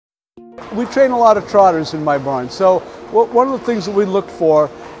We train a lot of trotters in my barn, so one of the things that we look for,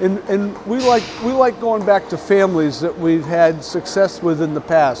 and we like going back to families that we've had success with in the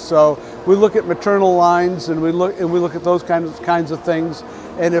past. So we look at maternal lines, and we look at those kinds of things.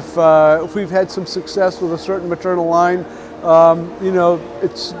 And if we've had some success with a certain maternal line, you know,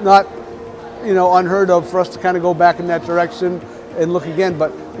 it's not, you know, unheard of for us to kind of go back in that direction and look again.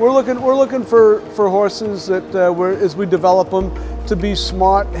 But we're looking for horses that as we develop them, to be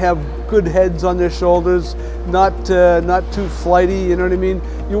smart, have good heads on their shoulders, not too flighty. You know what I mean?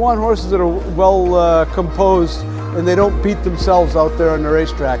 You want horses that are well composed and they don't beat themselves out there on the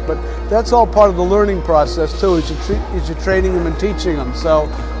racetrack. But that's all part of the learning process too, as you're training them and teaching them. So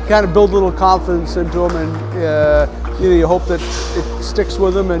kind of build a little confidence into them, and you know, you hope that it sticks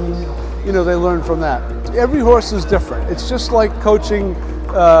with them, and you know, they learn from that. Every horse is different. It's just like coaching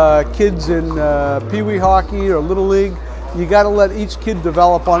kids in pee-wee hockey or little league. You got to let each kid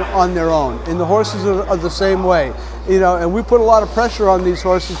develop on their own, and the horses are the same way. You know, and we put a lot of pressure on these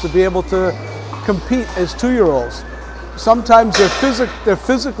horses to be able to compete as 2-year-olds. Sometimes they're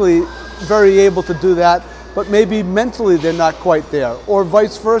physically very able to do that, but maybe mentally they're not quite there, or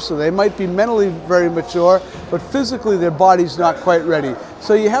vice versa. They might be mentally very mature, but physically their body's not quite ready.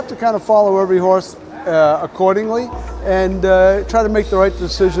 So you have to kind of follow every horse accordingly, and try to make the right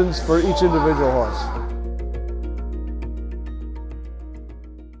decisions for each individual horse.